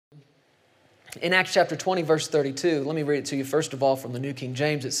In Acts chapter 20, verse 32, let me read it to you first of all from the New King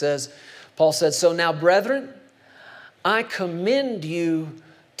James. It says, Paul said, "So now, brethren, I commend you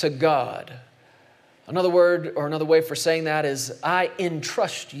to God." Another word or another way for saying that is, I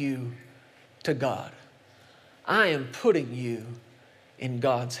entrust you to God. I am putting you in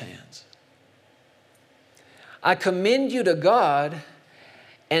God's hands. I commend you to God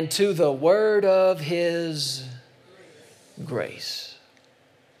and to the word of His grace.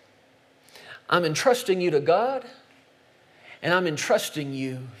 I'm entrusting you to God, and I'm entrusting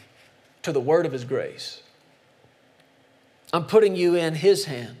you to the word of His grace. I'm putting you in His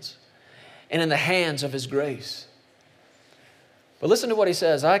hands and in the hands of His grace. But listen to what he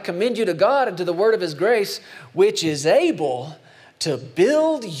says. I commend you to God and to the word of His grace, which is able to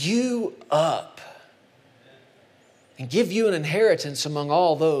build you up and give you an inheritance among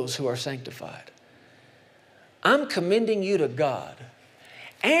all those who are sanctified. I'm commending you to God,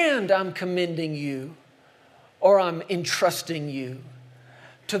 and I'm commending you, or I'm entrusting you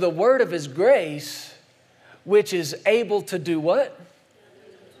to the word of His grace, which is able to do what?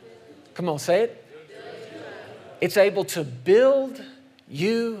 Come on, say it. It's able to build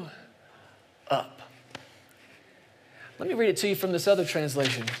you up. Let me read it to you from this other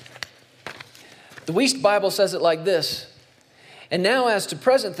translation. The Wuest Bible says it like this. And now as to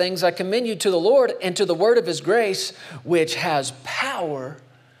present things, I commend you to the Lord and to the word of His grace, which has power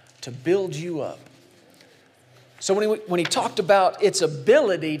to build you up. So when he talked about its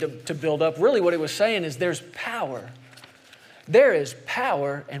ability to build up, really what he was saying is there's power. There is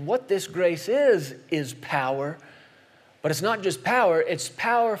power, and what this grace is power. But it's not just power, it's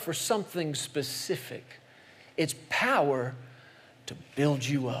power for something specific. It's power to build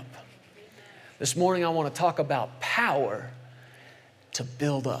you up. This morning I want to talk about power to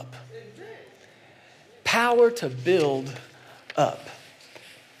build up. Power to build up.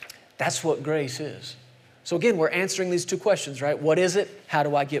 That's what grace is. So again, we're answering these two questions, right? What is it? How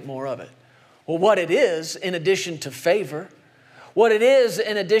do I get more of it? Well, what it is, in addition to favor, what it is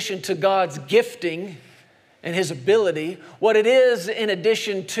in addition to God's gifting and His ability, what it is in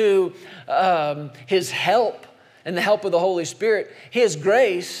addition to His help and the help of the Holy Spirit, His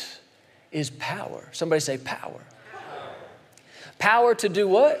grace is power. Somebody say power. Power to do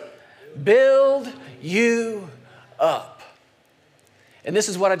what? Build you up. And this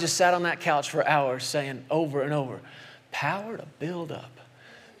is what I just sat on that couch for hours saying over and over. Power to build up.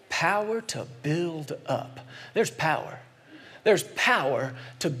 Power to build up. There's power. There's power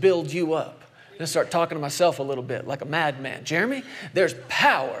to build you up. I'm going to start talking to myself a little bit like a madman. Jeremy, there's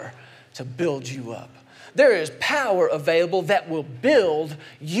power to build you up. There is power available that will build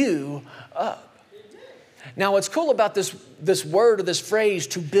you up. Now, what's cool about this word or this phrase,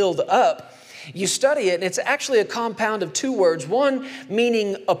 to build up, you study it, and it's actually a compound of two words. One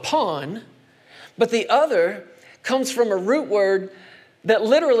meaning upon, but the other comes from a root word that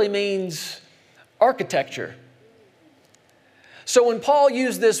literally means architecture. So when Paul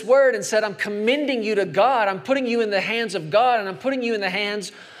used this word and said, I'm commending you to God, I'm putting you in the hands of God, and I'm putting you in the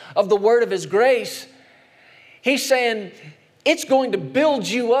hands of the word of His grace, he's saying it's going to build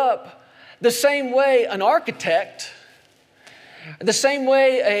you up the same way an architect, the same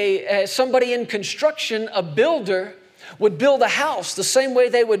way somebody in construction, a builder, would build a house, the same way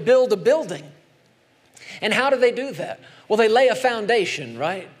they would build a building. And how do they do that? Well, they lay a foundation,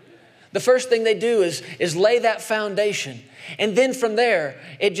 right? The first thing they do is lay that foundation. And then from there,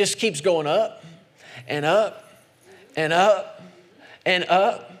 it just keeps going up and up and up and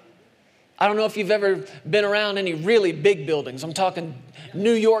up. I don't know if you've ever been around any really big buildings. I'm talking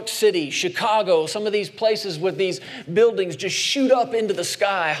New York City, Chicago, some of these places with these buildings just shoot up into the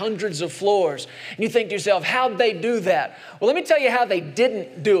sky, hundreds of floors. And you think to yourself, how'd they do that? Well, let me tell you how they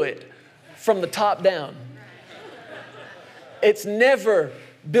didn't do it from the top down. It's never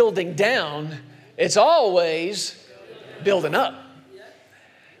building down. It's always building up.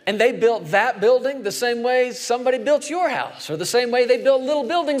 And they built that building the same way somebody built your house, or the same way they build little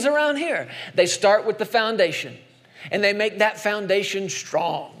buildings around here. They start with the foundation, and they make that foundation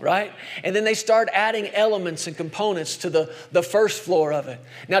strong, right? And then they start adding elements and components to the first floor of it.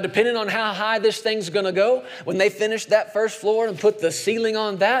 Now, depending on how high this thing's going to go, when they finish that first floor and put the ceiling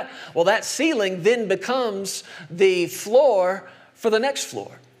on that, well, that ceiling then becomes the floor for the next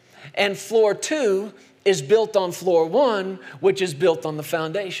floor. And floor 2 is built on floor 1, which is built on the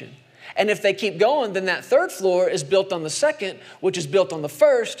foundation. And if they keep going, then that third floor is built on the second, which is built on the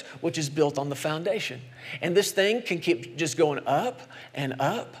first, which is built on the foundation. And this thing can keep just going up and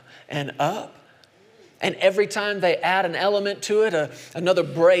up and up. And every time they add an element to it, another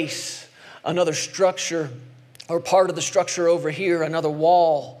brace, another structure, or part of the structure over here, another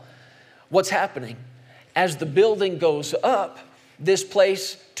wall, what's happening? As the building goes up, this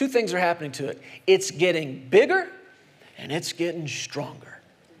place, two things are happening to it. It's getting bigger and it's getting stronger.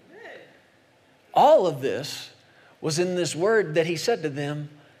 All of this was in this word that he said to them,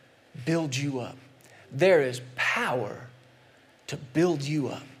 build you up. There is power to build you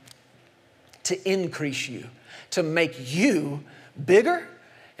up, to increase you, to make you bigger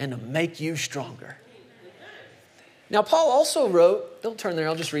and to make you stronger. Now, Paul also wrote, don't turn there,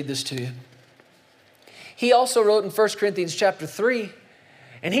 I'll just read this to you. He also wrote in 1 Corinthians chapter 3,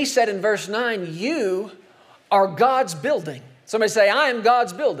 and he said in verse 9, you are God's building. Somebody say, I am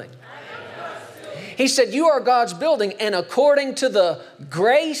God's building. He said, you are God's building, and according to the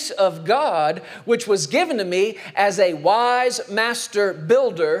grace of God, which was given to me as a wise master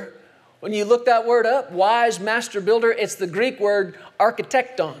builder. When you look that word up, wise master builder, it's the Greek word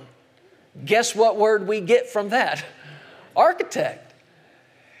architecton. Guess what word we get from that? Architect.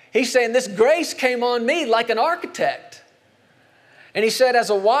 He's saying this grace came on me like an architect. And he said, as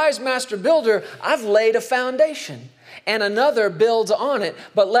a wise master builder, I've laid a foundation, and another builds on it.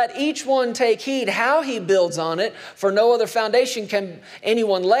 But let each one take heed how he builds on it, for no other foundation can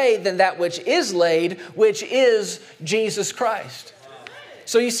anyone lay than that which is laid, which is Jesus Christ.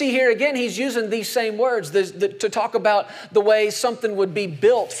 So you see here again, he's using these same words to talk about the way something would be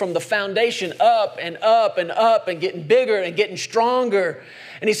built from the foundation up and up and up and getting bigger and getting stronger.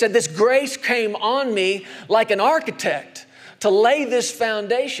 And he said, this grace came on me like an architect to lay this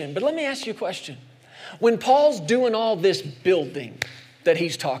foundation. But let me ask you a question. When Paul's doing all this building that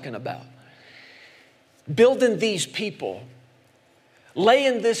he's talking about, building these people,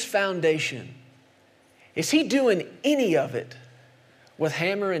 laying this foundation, is he doing any of it with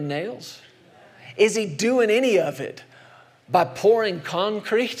hammer and nails? Is he doing any of it by pouring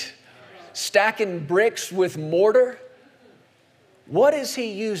concrete, stacking bricks with mortar? What is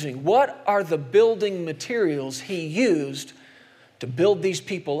he using? What are the building materials he used to build these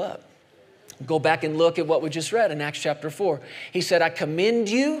people up? Go back and look at what we just read in Acts chapter 4. He said, I commend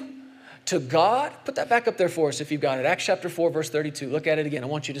you to God. Put that back up there for us if you've got it. Acts chapter 4, verse 32. Look at it again. I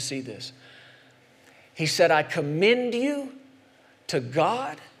want you to see this. He said, I commend you to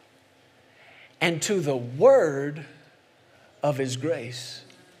God and to the word of his grace.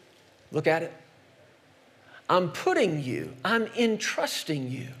 Look at it. I'm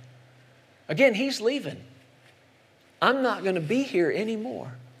entrusting you. Again, he's leaving. I'm not going to be here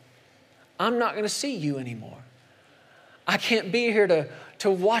anymore. I'm not going to see you anymore. I can't be here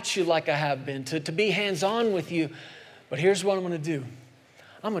to watch you like I have been, to be hands-on with you. But here's what I'm going to do.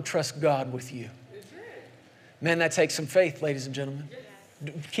 I'm going to trust God with you. Man, that takes some faith, ladies and gentlemen.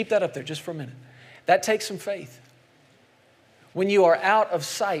 Keep that up there just for a minute. That takes some faith. When you are out of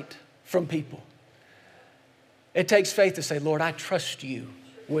sight from people, it takes faith to say, Lord, I trust you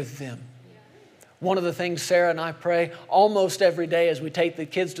with them. One of the things Sarah and I pray almost every day as we take the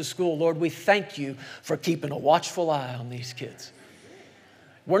kids to school, Lord, we thank you for keeping a watchful eye on these kids.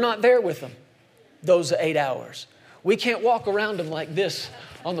 We're not there with them those 8 hours. We can't walk around them like this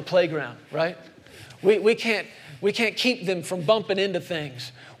on the playground, right? We can't keep them from bumping into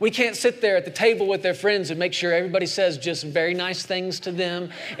things. We can't sit there at the table with their friends and make sure everybody says just very nice things to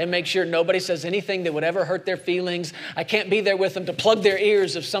them and make sure nobody says anything that would ever hurt their feelings. I can't be there with them to plug their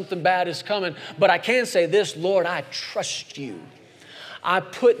ears if something bad is coming. But I can say this, Lord, I trust you. I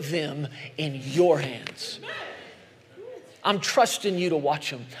put them in your hands. I'm trusting you to watch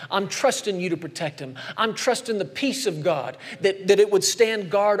them. I'm trusting you to protect them. I'm trusting the peace of God, that it would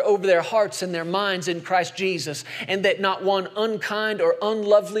stand guard over their hearts and their minds in Christ Jesus, and that not one unkind or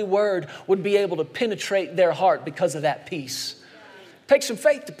unlovely word would be able to penetrate their heart because of that peace. Take some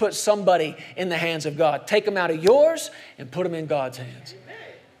faith to put somebody in the hands of God. Take them out of yours and put them in God's hands.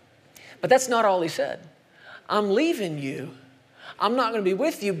 But that's not all he said. I'm leaving you. I'm not going to be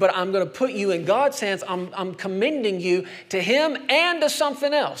with you, but I'm going to put you in God's hands. I'm commending you to him and to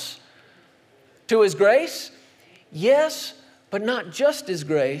something else. To his grace, yes, but not just his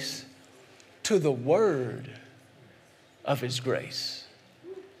grace, to the word of his grace.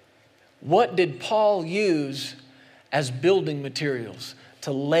 What did Paul use as building materials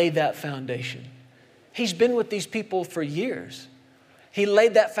to lay that foundation? He's been with these people for years. He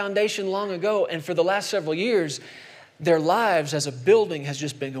laid that foundation long ago, and for the last several years, their lives as a building has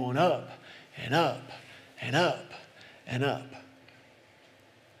just been going up and up and up and up.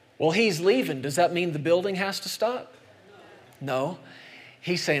 Well, he's leaving. Does that mean the building has to stop? No.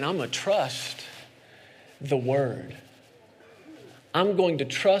 He's saying, I'm going to trust the word. I'm going to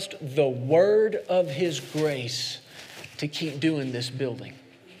trust the word of his grace to keep doing this building.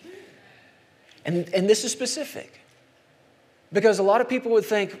 And this is specific. Because a lot of people would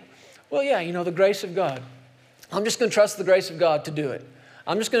think, Well, yeah, the grace of God. I'm just going to trust the grace of God to do it.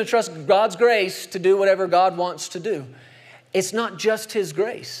 I'm just going to trust God's grace to do whatever God wants to do. It's not just His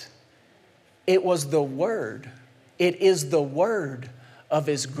grace. It was the Word. It is the Word of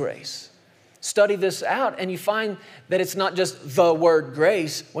His grace. Study this out and you find that it's not just the word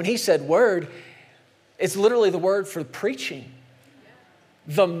grace. When He said word, it's literally the word for preaching.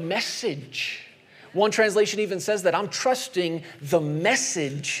 The message. One translation even says that I'm trusting the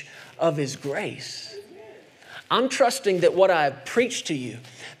message of His grace. I'm trusting that what I preach to you,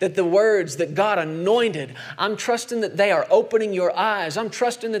 that the words that God anointed, I'm trusting that they are opening your eyes. I'm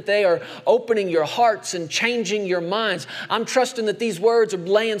trusting that they are opening your hearts and changing your minds. I'm trusting that these words are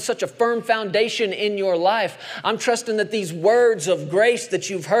laying such a firm foundation in your life. I'm trusting that these words of grace that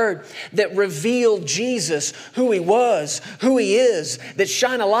you've heard that reveal Jesus, who He was, who He is, that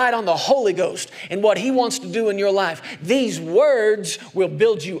shine a light on the Holy Ghost and what He wants to do in your life. These words will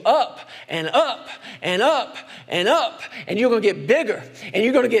build you up and up and up and up, and you're going to get bigger and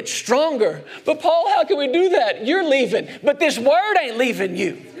you're going to get stronger. But Paul, how can we do that? You're leaving, but this word ain't leaving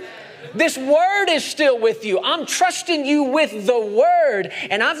you. This word is still with you. I'm trusting you with the word,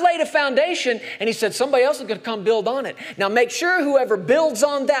 and I've laid a foundation, and he said somebody else is going to come build on it. Now make sure whoever builds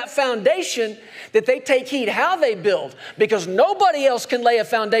on that foundation that they take heed how they build, because nobody else can lay a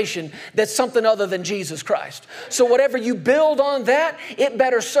foundation that's something other than Jesus Christ. So whatever you build on that, it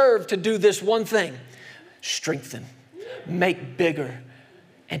better serve to do this one thing: strengthen, make bigger,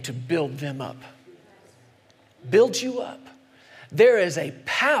 and to build them up. Build you up. There is a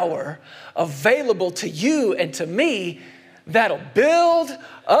power available to you and to me that'll build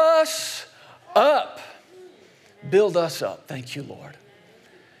us up. Build us up. Thank you, Lord.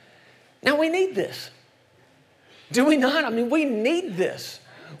 Now we need this. Do we not? I mean, we need this.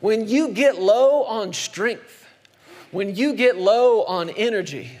 When you get low on strength, when you get low on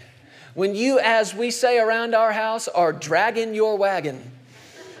energy, when you, as we say around our house, are dragging your wagon.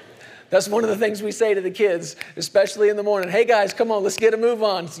 That's one of the things we say to the kids, especially in the morning. Hey guys, come on, let's get a move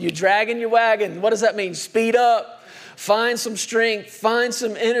on. You're dragging your wagon. What does that mean? Speed up, find some strength, find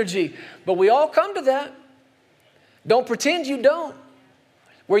some energy. But we all come to that. Don't pretend you don't.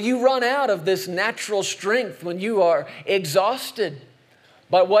 Where you run out of this natural strength when you are exhausted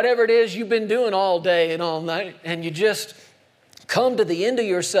by whatever it is you've been doing all day and all night, and you just come to the end of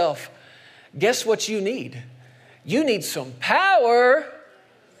yourself. Guess what you need? You need some power.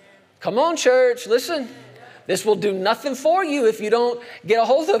 Come on, church, listen. This will do nothing for you if you don't get a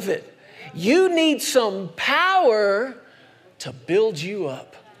hold of it. You need some power to build you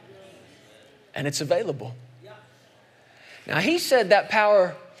up. And it's available. Now, he said that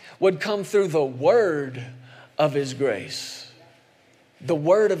power would come through the word of His grace. The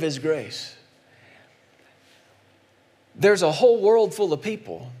word of His grace. There's a whole world full of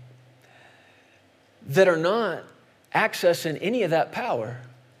people that are not accessing any of that power.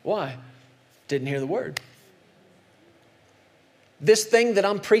 Why? Didn't hear the word. This thing that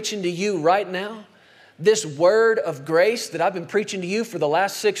I'm preaching to you right now, this word of grace that I've been preaching to you for the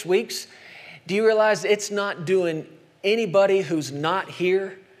last 6 weeks, do you realize it's not doing anybody who's not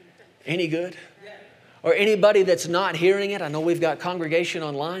here any good? Or anybody that's not hearing it? I know we've got congregation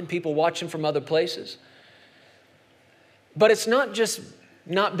online, people watching from other places. But it's not just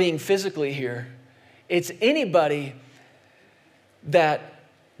not being physically here. It's anybody that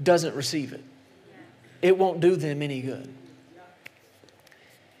doesn't receive it. It won't do them any good.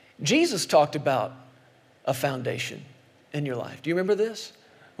 Jesus talked about a foundation in your life. Do you remember this?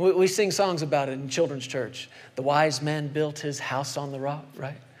 We sing songs about it in children's church. The wise man built his house on the rock,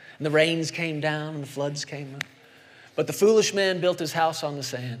 right? And the rains came down and the floods came up. But the foolish man built his house on the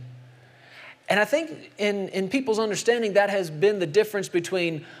sand. And I think in people's understanding, that has been the difference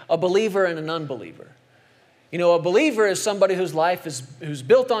between a believer and an unbeliever. You know, a believer is somebody whose life who's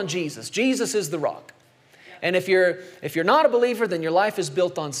built on Jesus. Jesus is the rock. And if you're not a believer, then your life is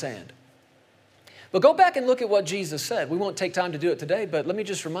built on sand. But go back and look at what Jesus said. We won't take time to do it today, but let me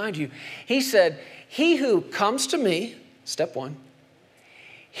just remind you. He said, "He who comes to me," step 1,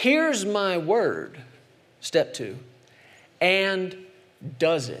 "hears my word," step 2, "and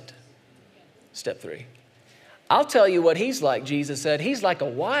does it," step 3. I'll tell you what he's like, Jesus said. He's like a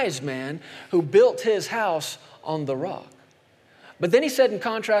wise man who built his house on the rock. But then he said in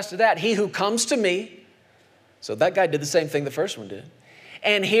contrast to that, "He who comes to me," so that guy did the same thing the first one did,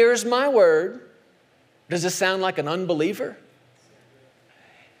 "and hears my word." Does this sound like an unbeliever?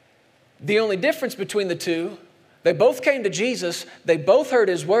 The only difference between the two, they both came to Jesus, they both heard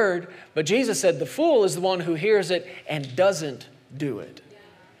His word, but Jesus said the fool is the one who hears it and doesn't do it.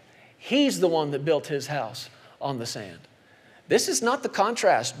 He's the one that built his house on the sand. This is not the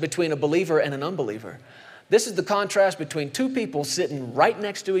contrast between a believer and an unbeliever. This is the contrast between two people sitting right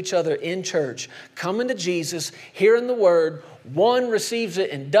next to each other in church, coming to Jesus, hearing the word. One receives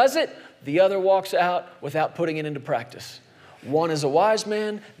it and does it. The other walks out without putting it into practice. One is a wise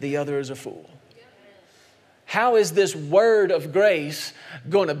man, the other is a fool. How is this word of grace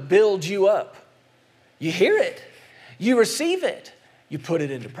going to build you up? You hear it. You receive it. You put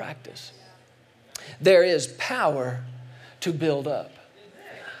it into practice. There is power to build up.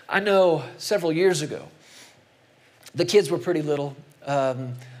 I know several years ago, the kids were pretty little.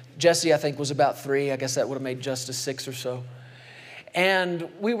 Jesse, I think, was about 3. I guess that would have made Justice 6 or so. And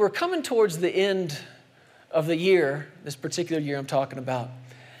we were coming towards the end of the year, this particular year I'm talking about.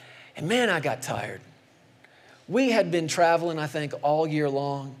 And man, I got tired. We had been traveling, I think, all year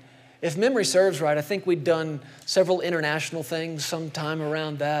long. If memory serves right, I think we'd done several international things sometime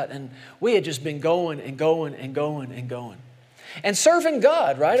around that. And we had just been going and going and going and going. And serving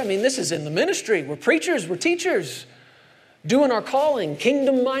God, right? I mean, this is in the ministry. We're preachers, we're teachers, doing our calling,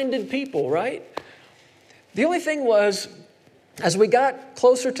 kingdom-minded people, right? The only thing was, as we got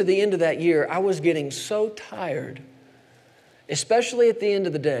closer to the end of that year, I was getting so tired, especially at the end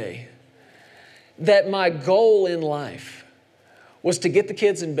of the day, that my goal in life was to get the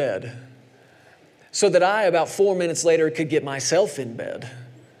kids in bed so that I, about 4 minutes later, could get myself in bed.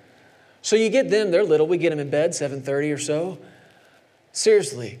 So you get them, they're little, we get them in bed, 7:30 or so.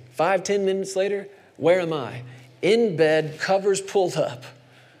 Seriously, 5-10 minutes later, where am I? In bed, covers pulled up,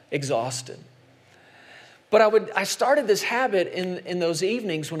 exhausted. But I started this habit in those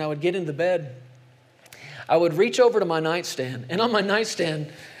evenings when I would get into bed. I would reach over to my nightstand, and on my nightstand,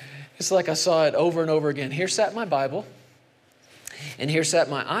 it's like I saw it over and over again. Here sat my Bible, and here sat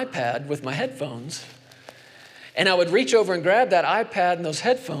my iPad with my headphones. And I would reach over and grab that iPad and those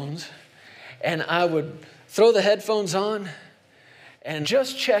headphones, and I would throw the headphones on and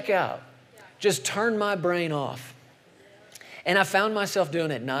just check out, just turn my brain off. And I found myself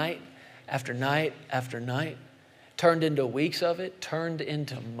doing it night after night after night, turned into weeks of it, turned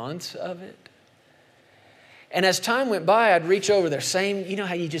into months of it. And as time went by, I'd reach over there, you know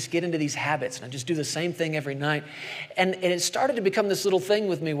how you just get into these habits, and I'd just do the same thing every night. And it started to become this little thing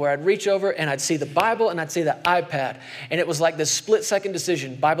with me where I'd reach over and I'd see the Bible and I'd see the iPad. And it was like this split-second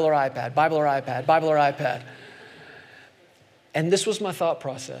decision, Bible or iPad, Bible or iPad, Bible or iPad. And this was my thought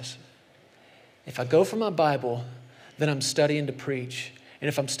process. If I go for my Bible, then I'm studying to preach. And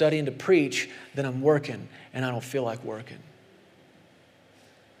if I'm studying to preach, then I'm working, and I don't feel like working.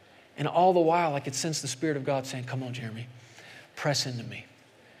 And all the while, I could sense the Spirit of God saying, come on, Jeremy, press into me.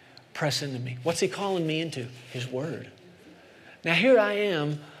 Press into me. What's He calling me into? His Word. Now here I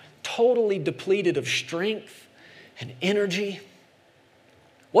am, totally depleted of strength and energy.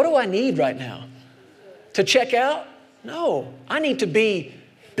 What do I need right now? To check out? No, I need to be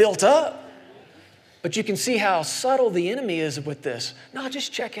built up. But you can see how subtle the enemy is with this. No,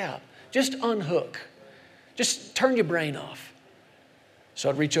 just check out. Just unhook. Just turn your brain off. So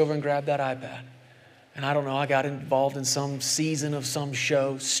I'd reach over and grab that iPad. And I don't know, I got involved in some season of some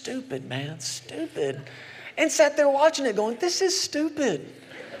show. Stupid, man, stupid. And sat there watching it going, this is stupid.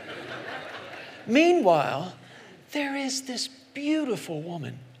 Meanwhile, there is this beautiful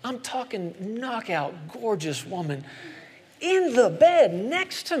woman. I'm talking knockout, gorgeous woman in the bed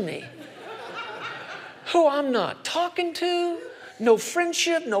next to me, who I'm not talking to, no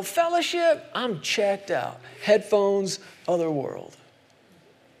friendship, no fellowship. I'm checked out. Headphones, other world.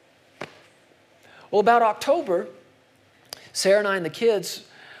 Well, about October, Sarah and I and the kids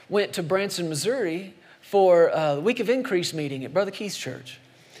went to Branson, Missouri for the Week of Increase meeting at Brother Keith's church.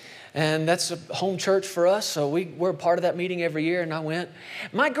 And that's a home church for us, so we're a part of that meeting every year, and I went.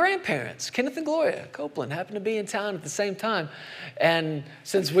 My grandparents, Kenneth and Gloria Copeland, happened to be in town at the same time. And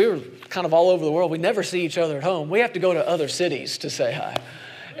since we were kind of all over the world, we never see each other at home. We have to go to other cities to say hi.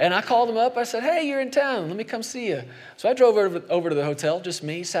 And I called them up. I said, hey, you're in town. Let me come see you. So I drove over to the hotel, just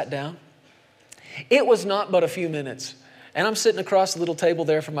me, sat down. It was not but a few minutes. And I'm sitting across the little table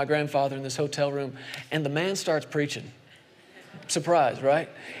there from my grandfather in this hotel room, and the man starts preaching. Surprise, right?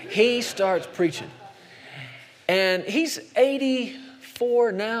 He starts preaching. And he's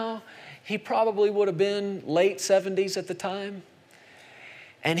 84 now. He probably would have been late 70s at the time.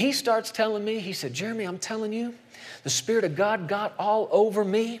 And he starts telling me, he said, Jeremy, I'm telling you, the Spirit of God got all over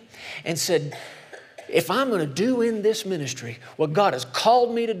me and said, if I'm going to do in this ministry what God has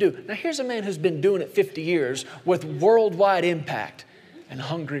called me to do. Now, here's a man who's been doing it 50 years with worldwide impact and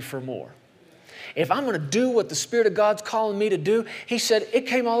hungry for more. if I'm going to do what the Spirit of God's calling me to do, he said, it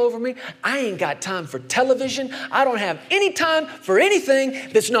came all over me. I ain't got time for television. I don't have any time for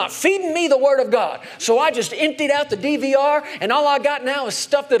anything that's not feeding me the Word of God. So I just emptied out the DVR, and all I got now is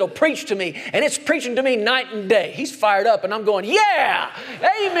stuff that'll preach to me. And it's preaching to me night and day. He's fired up, and I'm going, yeah,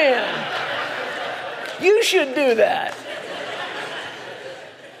 amen. You should do that.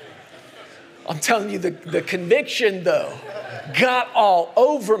 I'm telling you, the conviction, though, got all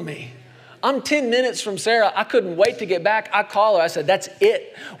over me. I'm 10 minutes from Sarah. I couldn't wait to get back. I call her. I said, that's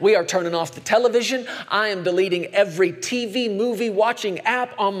it. We are turning off the television. I am deleting every TV, movie watching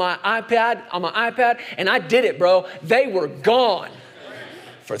app on my iPad. And I did it, bro. They were gone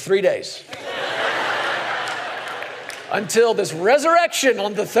for 3 days. Until this resurrection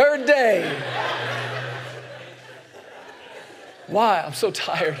on the third day. Why? I'm so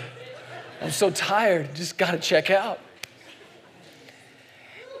tired. I'm so tired. Just got to check out.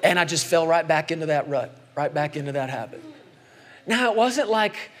 And I just fell right back into that rut, right back into that habit. Now, it wasn't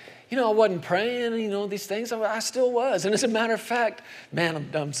like, I wasn't praying, these things. I still was. And as a matter of fact, man,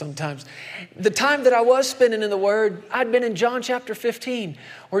 I'm dumb sometimes. The time that I was spending in the Word, I'd been in John chapter 15,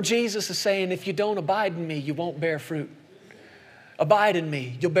 where Jesus is saying, if you don't abide in me, you won't bear fruit. Abide in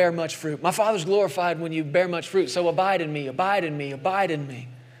me, you'll bear much fruit. My Father's glorified when you bear much fruit, so abide in me, abide in me, abide in me.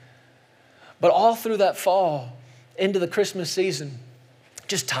 But all through that fall, into the Christmas season,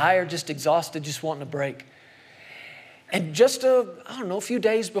 just tired, just exhausted, just wanting a break. And just a few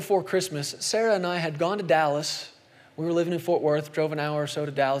days before Christmas, Sarah and I had gone to Dallas. We were living in Fort Worth, drove an hour or so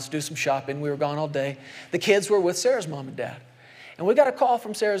to Dallas to do some shopping. We were gone all day. The kids were with Sarah's mom and dad. And we got a call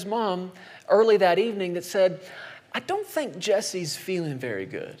from Sarah's mom early that evening that said, I don't think Jesse's feeling very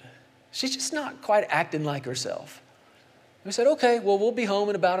good. She's just not quite acting like herself. We said, okay, well, we'll be home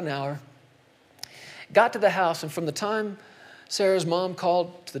in about an hour. Got to the house, and from the time Sarah's mom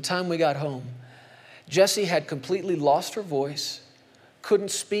called to the time we got home, Jessie had completely lost her voice,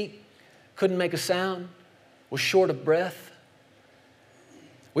 couldn't speak, couldn't make a sound, was short of breath.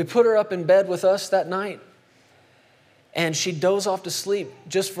 We put her up in bed with us that night, and she'd doze off to sleep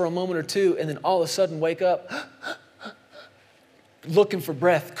just for a moment or two, and then all of a sudden wake up looking for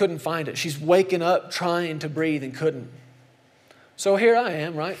breath, couldn't find it. She's waking up trying to breathe and couldn't. So here I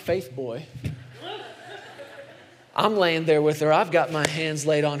am, right, faith boy. I'm laying there with her. I've got my hands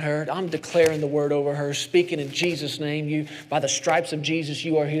laid on her. I'm declaring the word over her, speaking in Jesus' name. By the stripes of Jesus,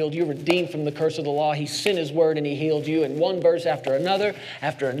 you are healed. You're redeemed from the curse of the law. He sent His word and He healed you. And one verse after another,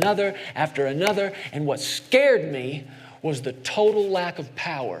 after another, after another. And what scared me was the total lack of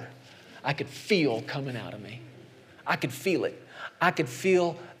power I could feel coming out of me. I could feel it. I could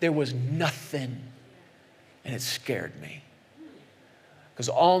feel there was nothing. And it scared me. Because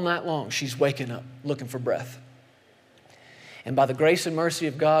all night long, she's waking up looking for breath. And by the grace and mercy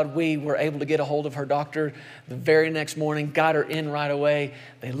of God, we were able to get a hold of her doctor the very next morning, got her in right away.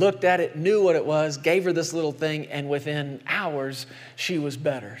 They looked at it, knew what it was, gave her this little thing, and within hours, she was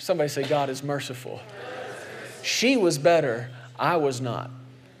better. Somebody say, God is merciful. She was better. I was not.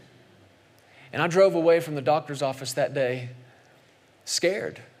 And I drove away from the doctor's office that day,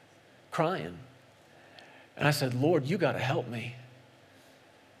 scared, crying. And I said, Lord, you got to help me.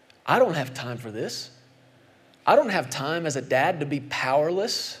 I don't have time for this. I don't have time as a dad to be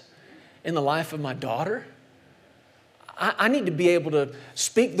powerless in the life of my daughter. I need to be able to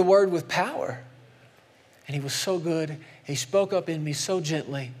speak the word with power. And He was so good. He spoke up in me so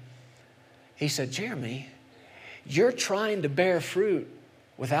gently. He said, Jeremy, you're trying to bear fruit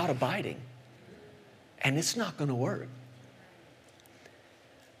without abiding. And it's not going to work.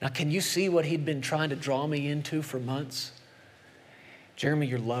 Now, can you see what He'd been trying to draw me into for months? Jeremy,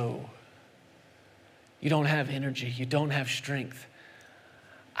 you're low. You don't have energy. You don't have strength.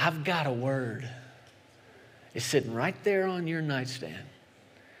 I've got a word. It's sitting right there on your nightstand.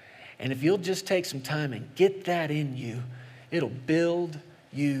 And if you'll just take some time and get that in you, it'll build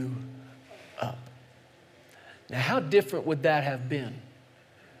you up. Now, how different would that have been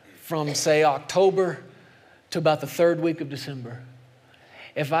from, say, October to about the third week of December?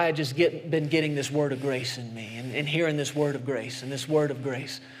 If I had just been getting this word of grace in me and hearing this word of grace and this word of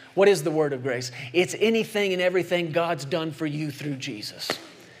grace. What is the word of grace? It's anything and everything God's done for you through Jesus.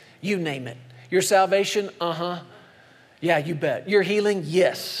 You name it. Your salvation? Yeah, you bet. Your healing?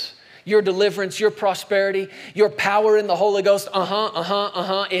 Yes. Your deliverance, your prosperity, your power in the Holy Ghost?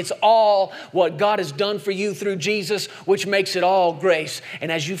 It's all what God has done for you through Jesus, which makes it all grace.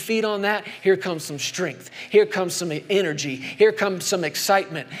 And as you feed on that, here comes some strength. Here comes some energy. Here comes some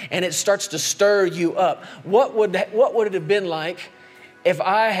excitement. And it starts to stir you up. What would it have been like if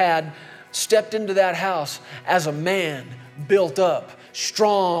I had stepped into that house as a man built up,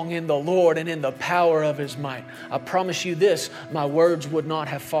 strong in the Lord and in the power of His might. I promise you this, my words would not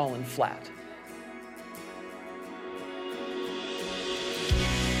have fallen flat.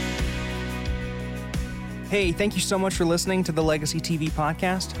 Hey, thank you so much for listening to the Legacy TV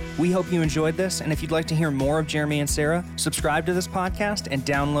podcast. We hope you enjoyed this, and if you'd like to hear more of Jeremy and Sarah, subscribe to this podcast and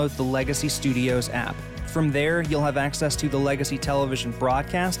download the Legacy Studios app. From there, you'll have access to the Legacy Television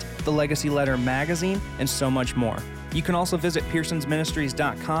broadcast, the Legacy Letter magazine, and so much more. You can also visit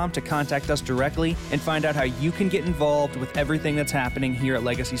pearsonsministries.com to contact us directly and find out how you can get involved with everything that's happening here at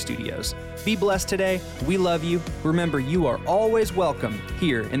Legacy Studios. Be blessed today. We love you. Remember, you are always welcome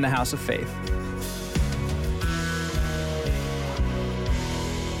here in the House of Faith.